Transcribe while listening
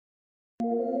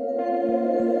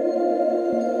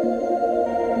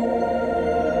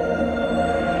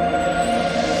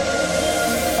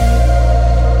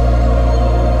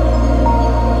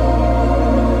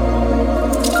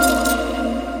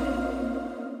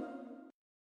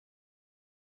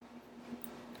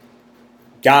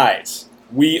Guys,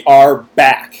 we are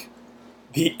back.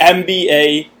 The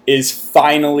NBA is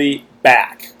finally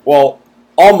back. Well,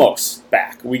 almost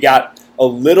back. We got a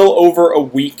little over a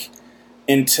week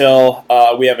until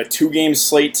we have a 2-game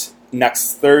slate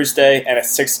next Thursday and a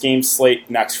 6-game slate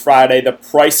next Friday. The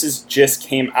prices just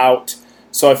came out,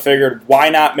 so I figured why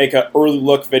not make an early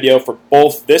look video for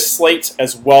both this slate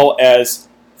as well as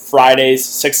Friday's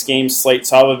 6-game slate.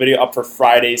 So I'll have a video up for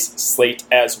Friday's slate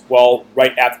as well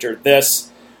right after this.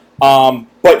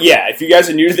 But yeah, if you guys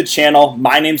are new to the channel,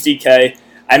 my name's DK.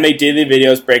 I make daily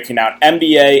videos breaking down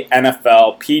NBA,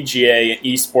 NFL, PGA, and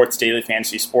esports daily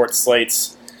fantasy sports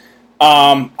slates.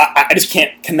 I just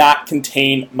cannot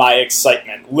contain my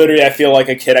excitement. Literally, I feel like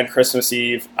a kid on Christmas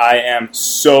Eve. I am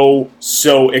so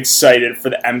excited for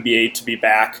the NBA to be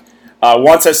back.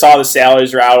 Once I saw the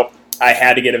salaries are out, I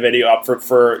had to get a video up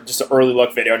for just an early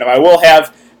look video. Now, I will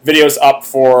have videos up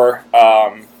for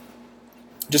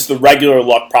just the regular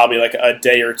look, probably like a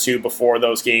day or two before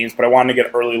those games, but I wanted to get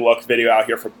an early look video out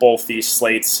here for both these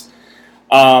slates.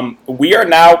 We are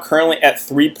now currently at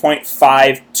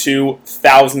 3.52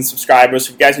 thousand subscribers.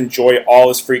 So if you guys enjoy all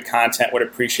this free content, would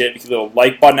appreciate it. If you hit the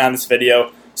like button on this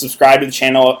video, subscribe to the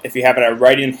channel if you haven't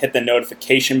already, and hit the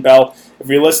notification bell. If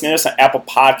you're listening to this on Apple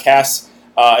Podcasts,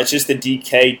 it's just the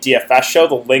DK DFS show.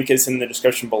 The link is in the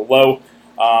description below.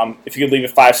 If you could leave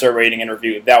a 5-star rating and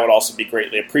review, that would also be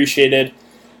greatly appreciated.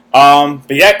 But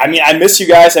yeah, I mean, I miss you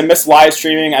guys. I miss live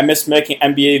streaming. I miss making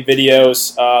NBA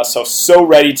videos. So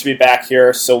ready to be back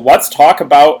here. So let's talk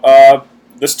about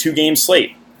this 2-game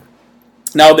slate.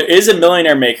 Now, there is a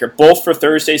millionaire maker, both for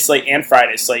Thursday slate and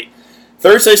Friday slate.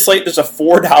 Thursday slate, there's a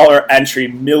 $4 entry,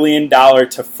 $1 million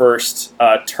to first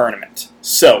tournament.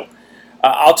 So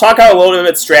I'll talk out a little bit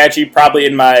of strategy, probably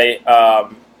in my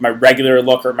my regular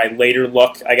look or my later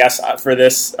look, I guess, for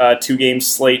this 2-game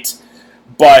slate.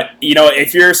 But, you know,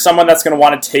 if you're someone that's going to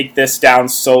want to take this down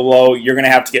solo, you're going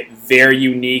to have to get very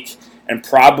unique and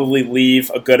probably leave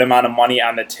a good amount of money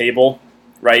on the table,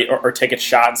 right? Or take a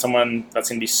shot on someone that's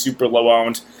going to be super low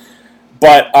owned.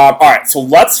 But, all right, so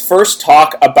let's first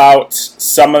talk about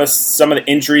some of the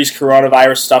injuries,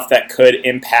 coronavirus stuff that could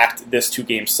impact this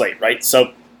 2-game slate, right?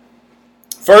 So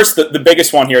first, the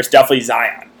biggest one here is definitely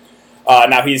Zion.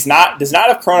 Now, does not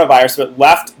have coronavirus, but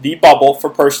left the bubble for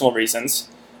personal reasons.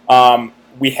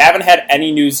 We haven't had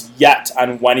any news yet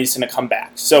on when he's going to come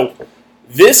back. So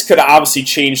this could obviously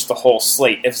change the whole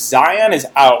slate. If Zion is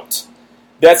out,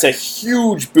 that's a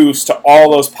huge boost to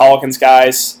all those Pelicans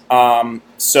guys.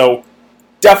 So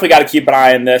definitely got to keep an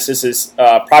eye on this. This is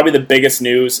probably the biggest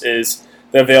news is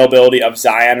the availability of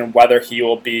Zion and whether he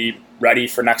will be ready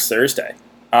for next Thursday.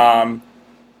 A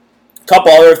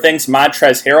couple other things.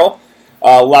 Montrezl Harrell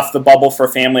left the bubble for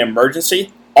a family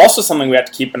emergency. Also something we have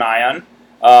to keep an eye on.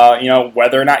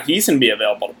 Whether or not he's going to be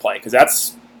available to play, because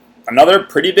that's another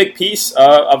pretty big piece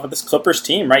of this Clippers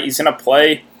team, right? He's going to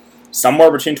play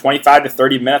somewhere between 25 to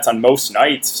 30 minutes on most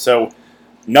nights, so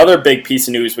another big piece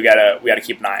of news we gotta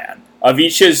keep an eye on.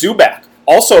 Ivica Zubac,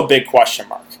 also a big question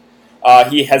mark.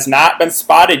 He has not been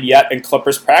spotted yet in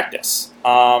Clippers practice.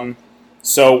 And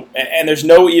there's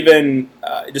no even,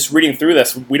 just reading through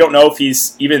this, we don't know if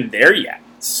he's even there yet.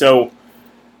 So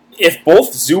if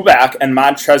both Zubac and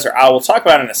Montrezl are out, we'll talk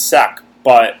about it in a sec,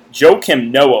 but Joakim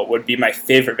Noah would be my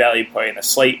favorite value play in the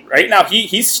slate. Right now,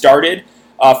 he started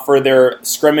for their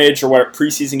scrimmage or whatever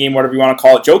preseason game, whatever you want to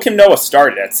call it. Joakim Noah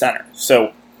started at center.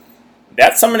 So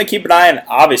that's something to keep an eye on,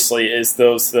 obviously, is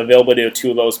the availability of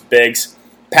two of those bigs.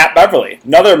 Pat Beverly,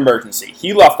 another emergency.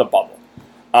 He left the bubble.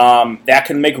 That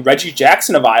can make Reggie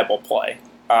Jackson a viable play,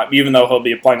 even though he'll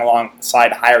be playing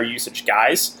alongside higher usage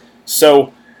guys.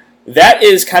 So that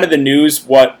is kind of the news,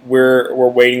 what we're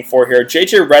waiting for here.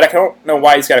 JJ Redick, I don't know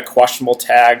why he's got a questionable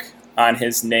tag on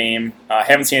his name. I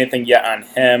haven't seen anything yet on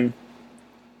him.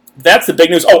 That's the big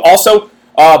news. Oh, also,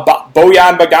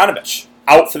 Bojan Bogdanovic,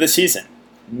 out for the season.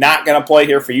 Not going to play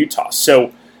here for Utah.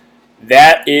 So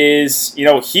that is,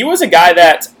 he was a guy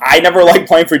that I never liked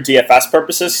playing for DFS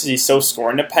purposes because he's so score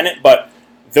independent, but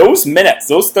those minutes,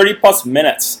 those 30-plus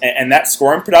minutes, and that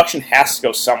scoring production has to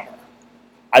go somewhere.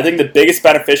 I think the biggest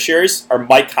beneficiaries are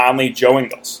Mike Conley, Joe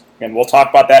Ingles. And we'll talk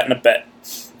about that in a bit.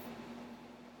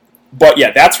 But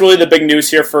yeah, that's really the big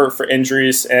news here for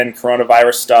injuries and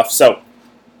coronavirus stuff. So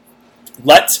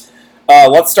let's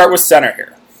start with center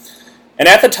here. And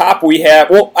at the top we have,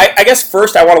 I guess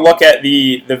first I want to look at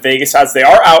the Vegas odds. They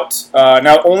are out,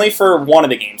 now only for one of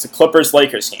the games, the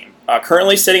Clippers-Lakers game.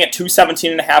 Currently sitting at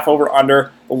 217.5 over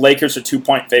under. The Lakers are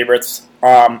 2-point favorites.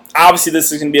 Obviously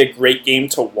this is going to be a great game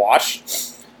to watch.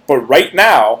 But right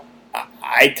now,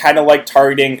 I kind of like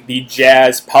targeting the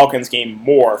Jazz-Pelicans game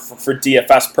more for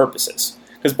DFS purposes.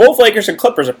 because both Lakers and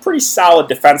Clippers are pretty solid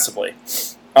defensively.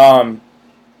 But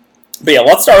yeah,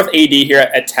 let's start with AD here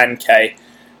at 10K.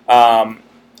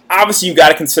 Obviously, you got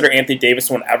to consider Anthony Davis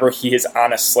whenever he is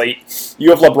on a slate. You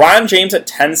have LeBron James at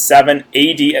 10.7,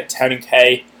 AD at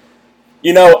 10K.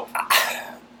 You know,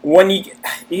 when you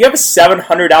have a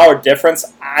 $700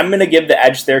 difference, I'm going to give the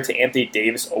edge there to Anthony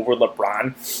Davis over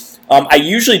LeBron. I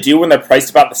usually do when they're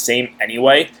priced about the same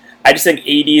anyway. I just think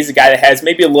AD is a guy that has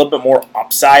maybe a little bit more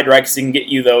upside, right? Because he can get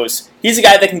you those. He's a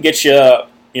guy that can get you,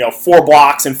 4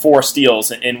 blocks and 4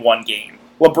 steals in one game.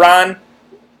 LeBron,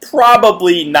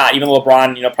 probably not. Even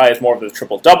LeBron, probably has more of the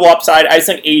triple-double upside. I just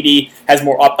think AD has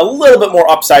a little bit more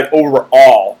upside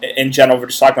overall in general. We're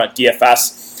just talking about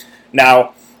DFS.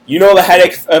 Now, you know the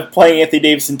headache of playing Anthony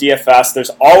Davis in DFS.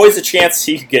 There's always a chance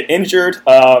he could get injured.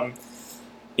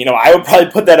 I would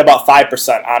probably put that about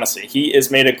 5%, honestly. He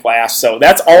is made of glass, so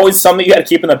that's always something you got to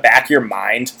keep in the back of your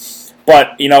mind.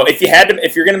 But,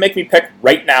 if you're going to make me pick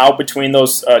right now between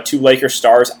those 2 Lakers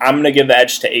stars, I'm going to give the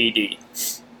edge to AD.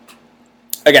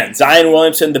 Again, Zion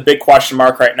Williamson, the big question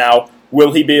mark right now.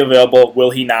 Will he be available? Will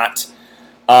he not?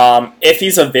 If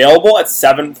he's available at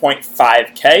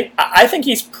 7.5K, I think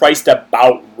he's priced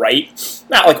about right.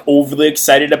 Not like overly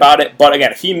excited about it, but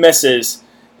again, if he misses,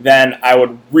 then I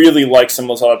would really like some of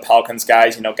those other Pelicans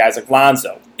guys, guys like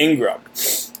Lonzo, Ingram.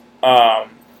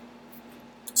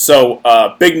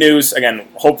 So big news. Again,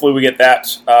 hopefully we get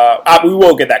that. We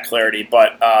will get that clarity,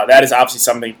 but that is obviously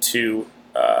something to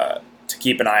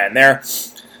keep an eye on there.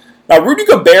 Now, Rudy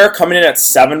Gobert coming in at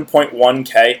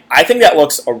 7.1K, I think that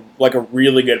looks like a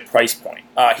really good price point.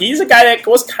 He's a guy that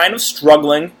was kind of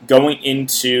struggling going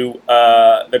into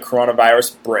the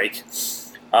coronavirus break.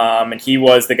 And he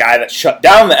was the guy that shut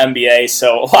down the NBA,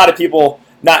 so a lot of people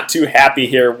not too happy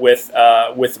here with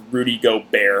Rudy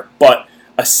Gobert. But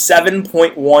a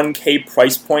 7.1K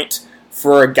price point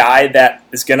for a guy that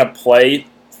is going to play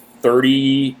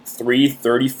 33,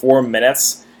 34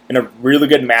 minutes in a really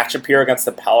good matchup here against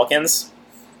the Pelicans,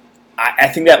 I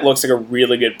think that looks like a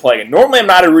really good play. And normally I'm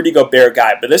not a Rudy Gobert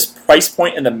guy, but this price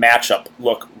point and the matchup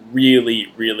look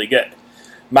really, really good.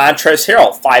 Montrezl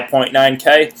Harrell,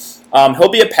 5.9K. He'll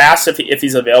be a pass if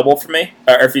he's available for me,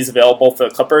 or if he's available for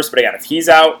the Clippers. But again, if he's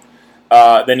out,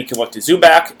 then you can look to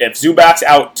Zubac. If Zubac's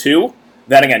out too,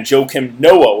 then again, Joakim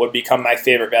Noah would become my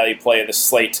favorite value play of the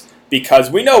slate,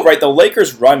 because we know, right, the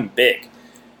Lakers run big.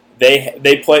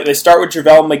 They start with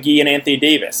JaVale McGee and Anthony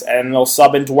Davis, and they'll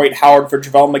sub in Dwight Howard for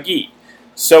JaVale McGee.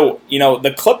 So,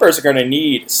 the Clippers are going to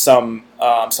need some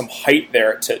height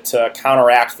there to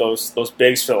counteract those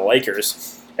bigs for the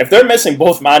Lakers. If they're missing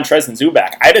both Montrezl and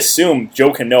Zubac, I'd assume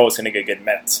Joakim Noah is going to get good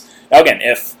minutes. Now, again,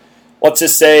 if, let's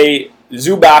just say,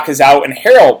 Zubac is out and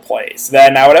Harrell plays,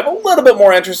 then I would have a little bit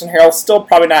more interest in Harrell. Still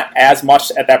probably not as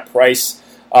much at that price.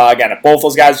 Again, if both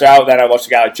those guys are out, then I'd watch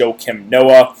the guy like Joakim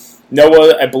Noah.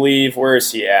 Noah, I believe, where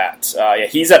is he at?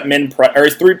 He's at he's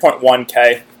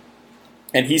 3.1K,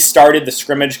 and he started the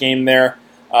scrimmage game there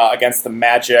against the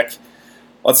Magic.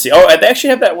 Let's see. Oh, they actually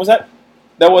have that.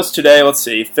 That was today. Let's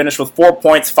see. Finished with 4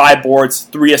 points, 5 boards,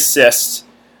 3 assists.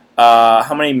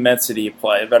 How many minutes did he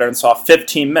play? Veteran saw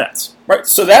 15 minutes. Right,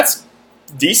 so that's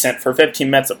decent for 15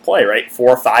 minutes of play, right?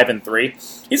 4, 5, and 3.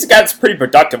 He's a guy that's pretty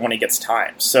productive when he gets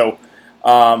time. So.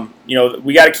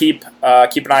 We got to keep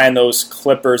an eye on those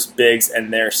Clippers bigs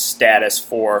and their status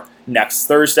for next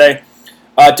Thursday.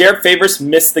 Derek Favors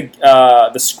missed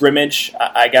the scrimmage,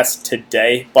 I guess,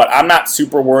 today, but I'm not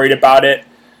super worried about it.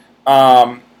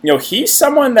 He's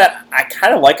someone that I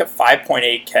kind of like at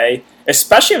 5.8K,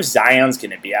 especially if Zion's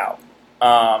going to be out.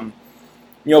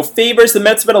 Favors, the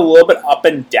minutes have been a little bit up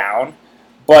and down,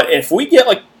 but if we get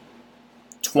like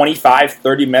 25,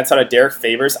 30 minutes out of Derek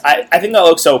Favors, I think that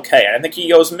looks okay. And I think he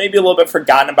goes maybe a little bit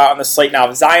forgotten about on the slate. Now,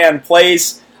 if Zion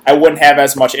plays, I wouldn't have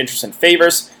as much interest in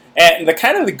Favors. And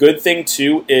the good thing,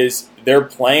 too, is they're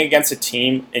playing against a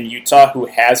team in Utah who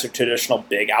has a traditional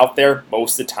big out there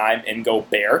most of the time in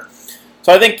Gobert.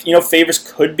 So I think, Favors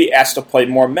could be asked to play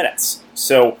more minutes.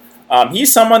 So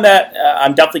he's someone that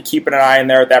I'm definitely keeping an eye on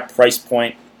there at that price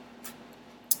point.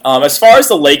 As far as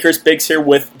the Lakers bigs here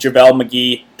with JaVale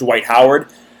McGee, Dwight Howard,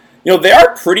 they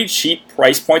are pretty cheap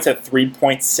price points at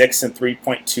 3.6 and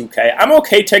 3.2K. I'm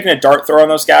okay taking a dart throw on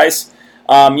those guys.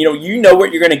 What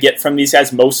you're going to get from these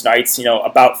guys most nights,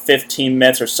 about 15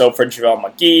 minutes or so for JaVale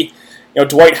McGee.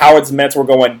 Dwight Howard's minutes were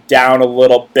going down a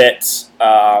little bit,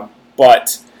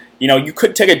 but, you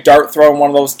could take a dart throw on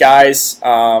one of those guys.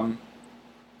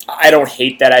 I don't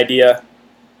hate that idea.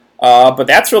 But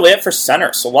that's really it for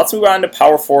center. So let's move on to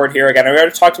power forward here. Again, we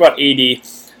already talked about AD.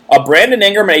 Brandon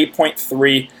Ingram at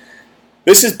 8.3.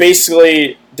 This is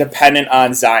basically dependent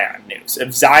on Zion news.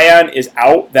 If Zion is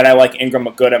out, then I like Ingram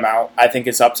a good amount. I think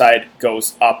his upside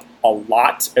goes up a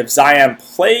lot. If Zion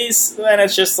plays, then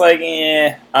it's just like,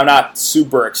 I'm not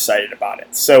super excited about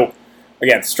it. So,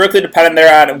 again, strictly dependent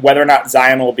there on whether or not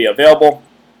Zion will be available.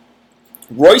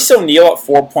 Royce O'Neal at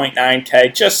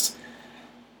 4.9K, just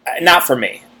not for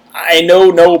me. I know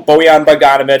no Bojan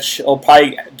Bogdanovic. He'll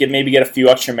probably get a few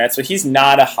extra minutes, but he's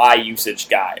not a high usage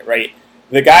guy, right?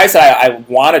 The guys that I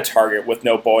want to target with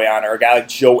no Bojan are a guy like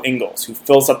Joe Ingles, who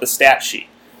fills up the stat sheet.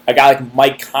 A guy like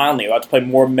Mike Conley, who has to play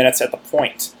more minutes at the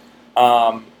point.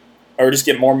 Or just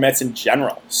get more minutes in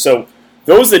general. So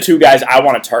those are the two guys I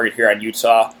want to target here on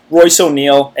Utah. Royce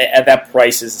O'Neal, at that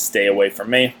price, is a stay away from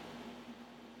me.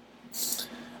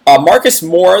 Marcus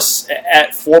Morris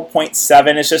at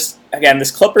 4.7 is just, again,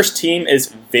 this Clippers team is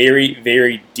very,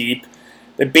 very deep.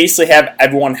 They basically have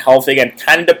everyone healthy. Again,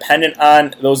 kind of dependent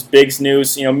on those bigs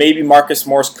news. Maybe Marcus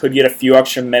Morris could get a few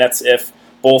extra minutes if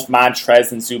both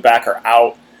Montrez and Zubac are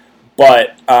out.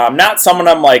 But not someone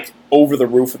I'm like over the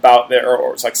roof about there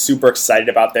or like super excited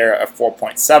about there at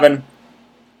 4.7.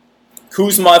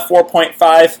 Kuzma at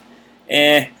 4.5.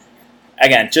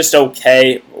 Again, just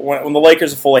okay. When the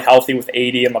Lakers are fully healthy with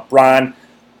AD and LeBron,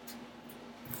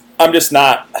 I'm just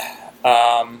not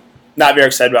very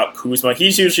excited about Kuzma.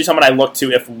 He's usually someone I look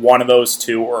to if one of those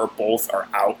two or both are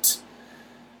out.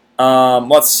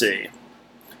 Let's see.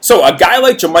 So a guy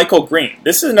like JaMychal Green,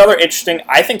 this is another interesting.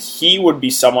 I think he would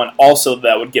be someone also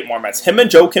that would get more minutes. Him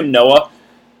and Joakim Noah,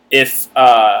 if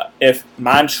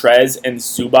Montrez and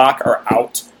Zubac are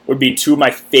out, would be two of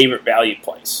my favorite value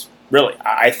plays. Really,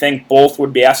 I think both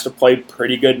would be asked to play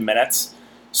pretty good minutes.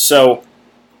 So,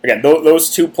 again, those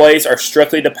two plays are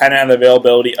strictly dependent on the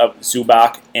availability of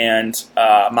Zubac and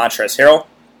Montrezl Harrell.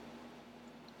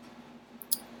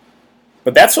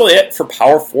 But that's really it for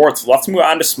power forward. So let's move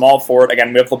on to small forward.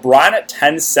 Again, we have LeBron at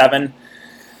 10-7.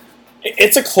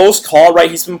 It's a close call,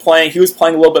 right? He was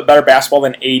playing a little bit better basketball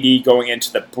than AD going into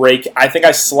the break. I think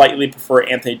I slightly prefer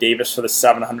Anthony Davis for the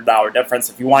 $700 difference.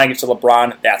 If you want to get to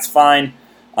LeBron, that's fine.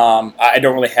 I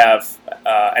don't really have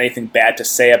anything bad to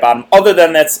say about him, other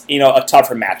than that's a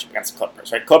tougher matchup against the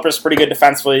Clippers. Right? Clippers pretty good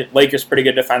defensively, Lakers pretty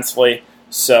good defensively,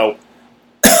 so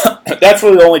that's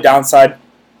really the only downside.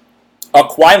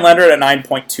 Kawhi Leonard at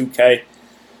 9.2K.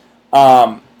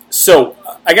 So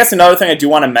I guess another thing I do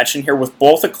want to mention here with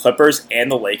both the Clippers and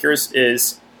the Lakers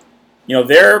is,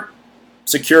 they're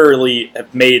securely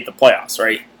have made the playoffs,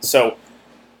 right? So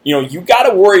you got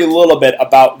to worry a little bit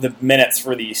about the minutes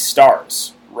for these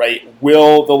stars. Right?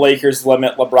 Will the Lakers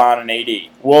limit LeBron and AD?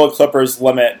 Will the Clippers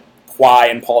limit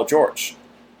Kawhi and Paul George?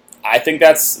 I think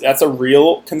that's a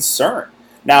real concern.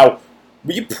 Now,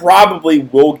 we probably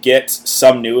will get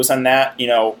some news on that,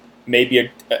 maybe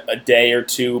a day or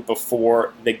two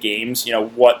before the games,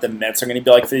 what the minutes are going to be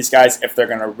like for these guys, if they're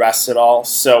going to rest at all.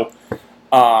 So,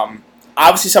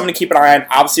 obviously something to keep an eye on.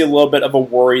 Obviously a little bit of a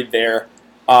worry there.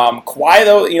 Kawhi,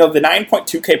 though, the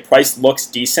 9.2K price looks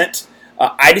decent.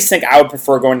 I just think I would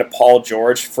prefer going to Paul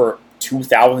George for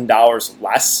 $2,000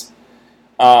 less.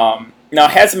 Now, it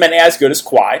hasn't been as good as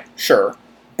Kawhi, sure,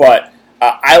 but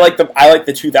I like the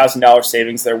 $2,000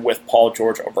 savings there with Paul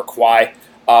George over Kawhi.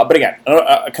 But again,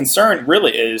 a concern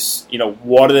really is,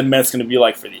 what are the minutes going to be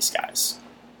like for these guys?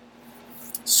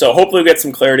 So hopefully we get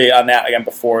some clarity on that again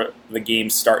before the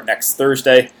games start next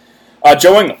Thursday.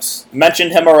 Joe Ingles,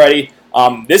 mentioned him already.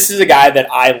 This is a guy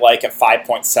that I like at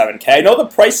 5.7K. I know the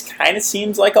price kind of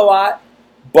seems like a lot,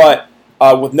 but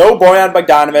with no Bojan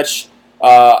Bogdanovic,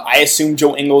 I assume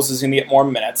Joe Ingles is going to get more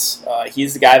minutes.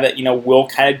 He's the guy that will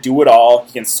kind of do it all.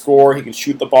 He can score, he can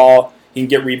shoot the ball, he can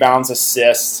get rebounds,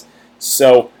 assists.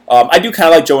 So I do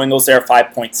kind of like Joe Ingles there at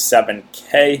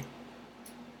 5.7K.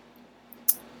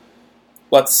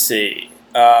 Let's see.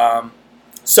 So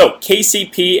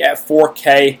KCP at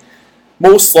 4K.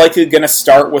 Most likely going to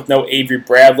start with no Avery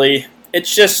Bradley.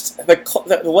 It's just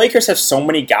the Lakers have so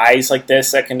many guys like this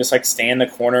that can just stay in the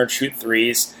corner and shoot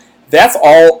threes. That's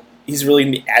all he's really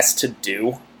going to be asked to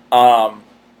do.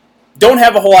 Don't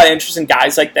have a whole lot of interest in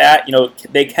guys like that.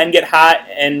 They can get hot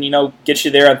and get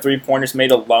you there on 3-pointers made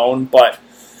alone. But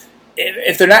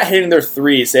if they're not hitting their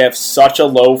threes, they have such a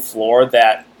low floor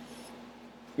that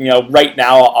right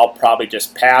now I'll probably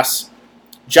just pass.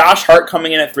 Josh Hart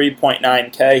coming in at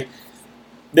 3.9K.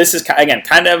 This is, again,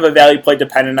 kind of a value play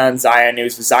dependent on Zion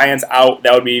news. If Zion's out,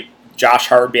 that would be Josh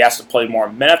Hart would be asked to play more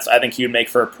minutes. I think he would make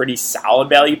for a pretty solid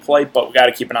value play, but we got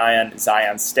to keep an eye on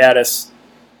Zion's status.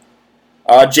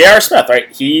 J.R. Smith,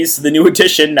 right? He's the new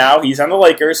addition now. He's on the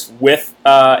Lakers with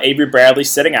Avery Bradley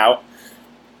sitting out.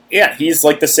 Yeah, he's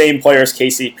like the same player as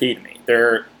KCP to me.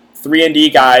 They're 3-and-D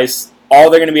guys. all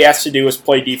they're going to be asked to do is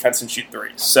play defense and shoot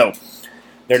threes. So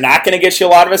they're not going to get you a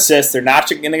lot of assists. They're not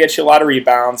going to get you a lot of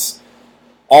rebounds.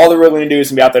 All they're really going to do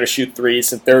is be out there to shoot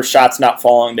threes. If their shot's not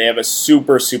falling, they have a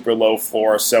super, super low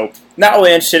floor. So not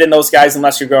really interested in those guys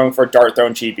unless you're going for dart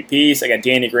throwing GPPs. Again,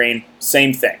 Danny Green,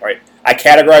 same thing, right? I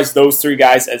categorize those three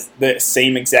guys as the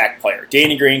same exact player.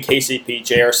 Danny Green, KCP,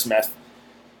 J.R. Smith.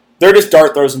 They're just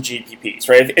dart throws and GPPs,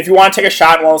 right? If you want to take a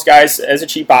shot on one of those guys as a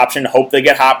cheap option, hope they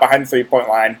get hot behind the three-point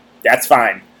line, that's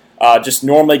fine. Just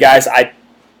normally guys I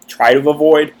try to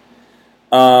avoid.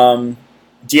 Deion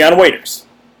Waiters.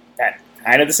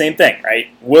 Kind of the same thing, right?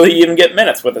 Will he even get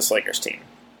minutes with this Lakers team?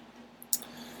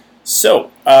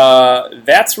 So,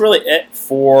 that's really it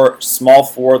for small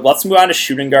forward. Let's move on to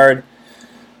shooting guard.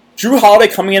 Drew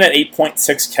Holiday coming in at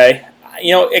 8.6K.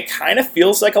 It kind of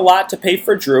feels like a lot to pay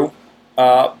for Drew.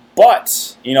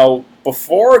 But,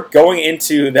 before going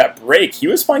into that break, he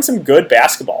was playing some good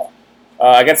basketball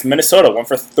against Minnesota. Went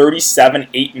for 37,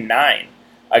 8, and 9.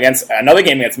 Against another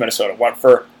game against Minnesota, went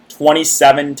for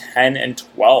 27, 10, and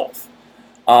 12.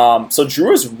 So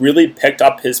Drew has really picked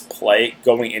up his play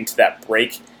going into that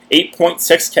break.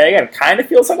 8.6K, and it kind of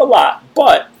feels like a lot,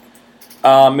 but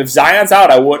if Zion's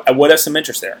out, I would have some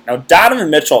interest there. Now, Donovan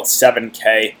Mitchell at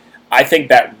 7K, I think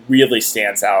that really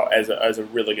stands out as a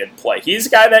really good play. He's a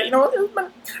guy that, has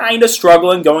been kind of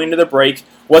struggling going into the break.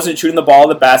 Wasn't shooting the ball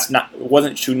the best.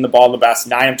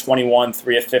 9 of 21,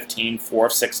 3 of 15, 4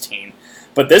 of 16.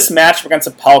 But this matchup against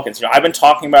the Pelicans, I've been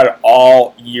talking about it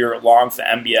all year long for the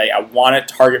NBA. I want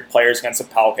to target players against the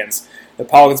Pelicans. The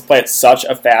Pelicans play at such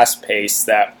a fast pace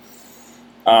that,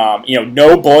 no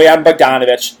Bojan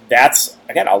Bogdanovic. That's,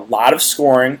 again, a lot of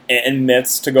scoring and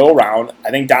minutes to go around. I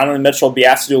think Donovan Mitchell will be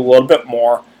asked to do a little bit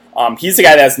more. He's the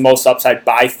guy that has the most upside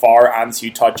by far on this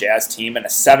Utah Jazz team, and a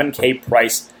 7K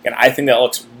price. And I think that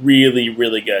looks really,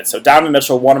 really good. So Donovan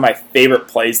Mitchell, one of my favorite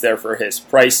plays there for his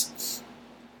price.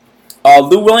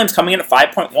 Lou Williams coming in at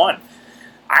 5.1.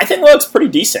 I think that looks pretty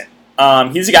decent.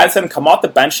 He's a guy that's going to come off the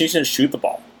bench and he's going to shoot the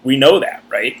ball. We know that,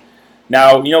 right?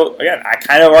 Now, again, I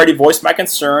kind of already voiced my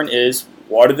concern is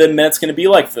what are the minutes going to be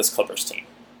like for this Clippers team?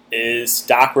 Is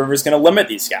Doc Rivers going to limit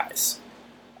these guys?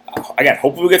 Again,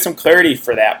 hopefully we get some clarity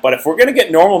for that. But if we're going to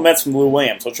get normal minutes from Lou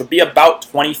Williams, which will be about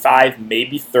 25,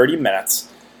 maybe 30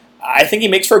 minutes, I think he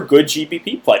makes for a good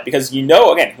GPP play because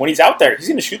again, when he's out there, he's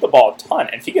going to shoot the ball a ton.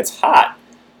 And if he gets hot,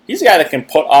 he's a guy that can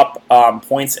put up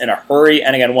points in a hurry.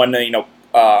 And again, when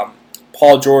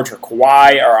Paul George or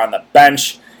Kawhi are on the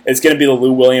bench, it's going to be the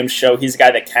Lou Williams show. He's a guy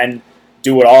that can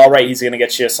do it all right. He's going to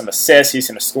get you some assists. He's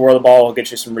going to score the ball. He'll get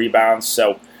you some rebounds.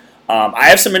 So I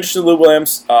have some interest in Lou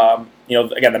Williams. Again,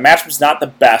 the matchup's not the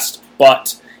best,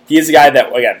 but he is a guy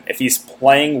that, again, if he's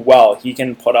playing well, he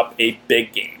can put up a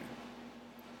big game.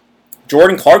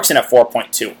 Jordan Clarkson at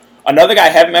 4.2. Another guy I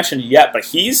haven't mentioned yet, but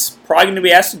he's probably going to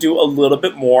be asked to do a little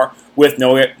bit more with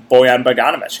no Bojan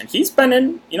Bogdanovic. And he's been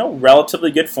in,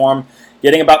 relatively good form,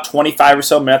 getting about 25 or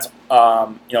so minutes.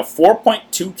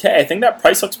 4.2K, I think that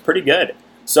price looks pretty good.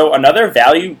 So another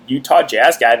value Utah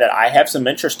Jazz guy that I have some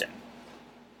interest in.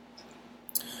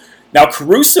 Now,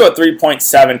 Caruso at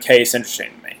 3.7K is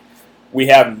interesting to me. We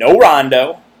have no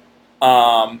Rondo.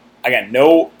 Again,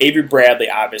 no Avery Bradley,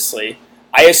 obviously.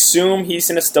 I assume he's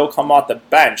going to still come off the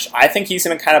bench. I think he's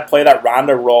going to kind of play that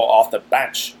Rondo role off the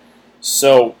bench.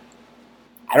 So,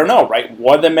 I don't know, right?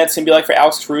 What are the minutes going to be like for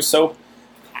Alex Caruso?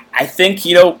 I think,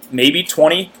 maybe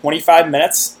 20, 25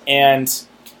 minutes. And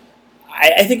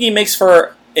I think he makes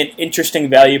for an interesting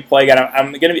value play. Again,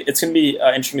 it's going to be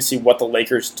interesting to see what the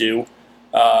Lakers do,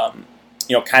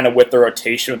 kind of with the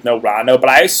rotation with no Rondo. But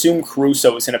I assume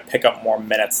Caruso is going to pick up more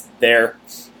minutes there.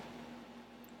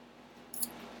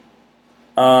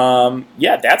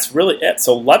 That's really it.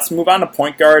 So let's move on to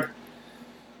point guard.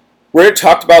 We already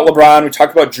talked about LeBron. We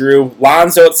talked about Drew.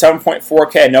 Lonzo at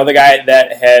 7.4K. Another guy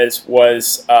that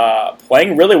was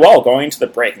playing really well going into the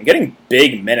break and getting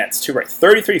big minutes too, right?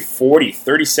 33, 40,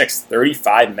 36,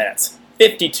 35 minutes.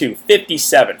 52,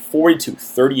 57, 42,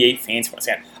 38 fantasy points.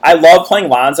 Again, I love playing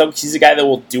Lonzo because he's a guy that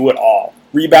will do it all.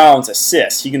 Rebounds,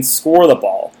 assists. He can score the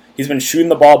ball. He's been shooting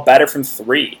the ball better from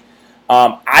three.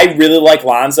 I really like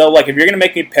Lonzo. Like, if you're going to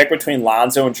make me pick between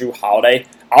Lonzo and Drew Holiday,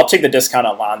 I'll take the discount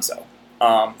on Lonzo.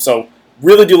 So,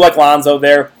 really do like Lonzo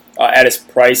there at his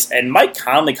price. And Mike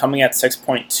Conley coming at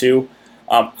 6.2.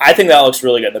 I think that looks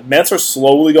really good. The minutes are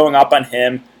slowly going up on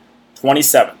him.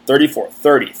 27, 34,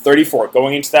 30, 34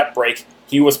 going into that break.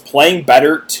 He was playing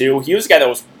better, too. He was a guy that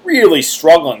was really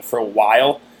struggling for a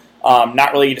while.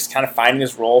 Not really just kind of finding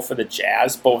his role for the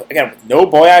Jazz. But, again, with no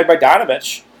Bojan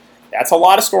Bogdanovic, that's a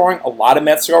lot of scoring, a lot of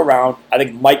minutes to go around. I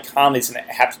think Mike Conley's going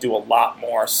to have to do a lot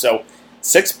more. So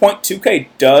 6.2K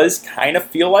does kind of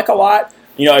feel like a lot.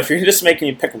 If you're just making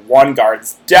me pick one guard,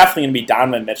 it's definitely going to be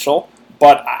Donovan Mitchell.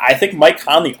 But I think Mike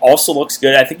Conley also looks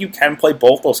good. I think you can play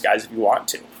both those guys if you want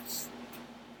to.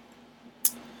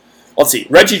 Let's see.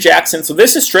 Reggie Jackson. So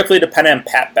this is strictly dependent on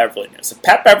Pat Beverly news. If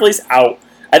Pat Beverly's out,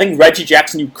 I think Reggie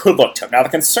Jackson, you could look to him. Now, the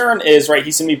concern is, right,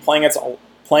 he's going to be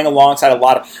playing alongside a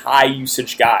lot of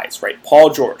high-usage guys, right? Paul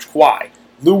George, Kawhi,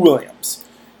 Lou Williams.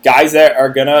 Guys that are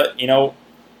going to,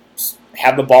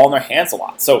 have the ball in their hands a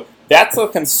lot. So that's a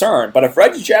concern. But if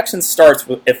Reggie Jackson starts,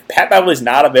 if Pat Beverly's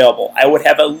not available, I would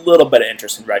have a little bit of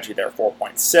interest in Reggie there,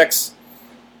 4.6.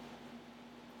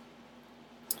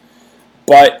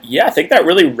 But, yeah, I think that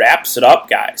really wraps it up,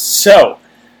 guys. So,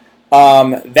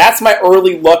 that's my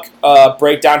early look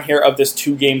breakdown here of this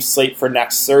 2-game slate for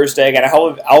next Thursday. Again,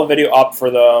 I'll have a video up for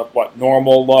the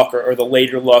normal look or the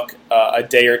later look a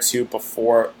day or two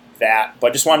before that.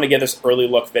 But just wanted to get this early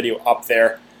look video up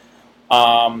there.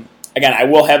 Again, I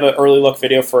will have an early look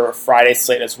video for Friday's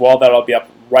slate as well. That'll be up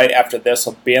right after this.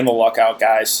 So be on the lookout,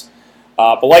 guys.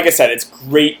 But like I said, it's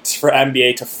great for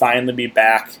NBA to finally be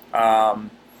back.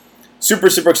 Super,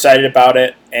 super excited about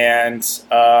it. And,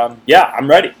 yeah, I'm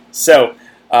ready. So,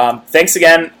 thanks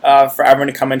again for everyone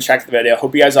to come and check the video.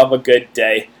 Hope you guys all have a good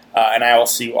day. And I will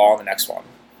see you all in the next one.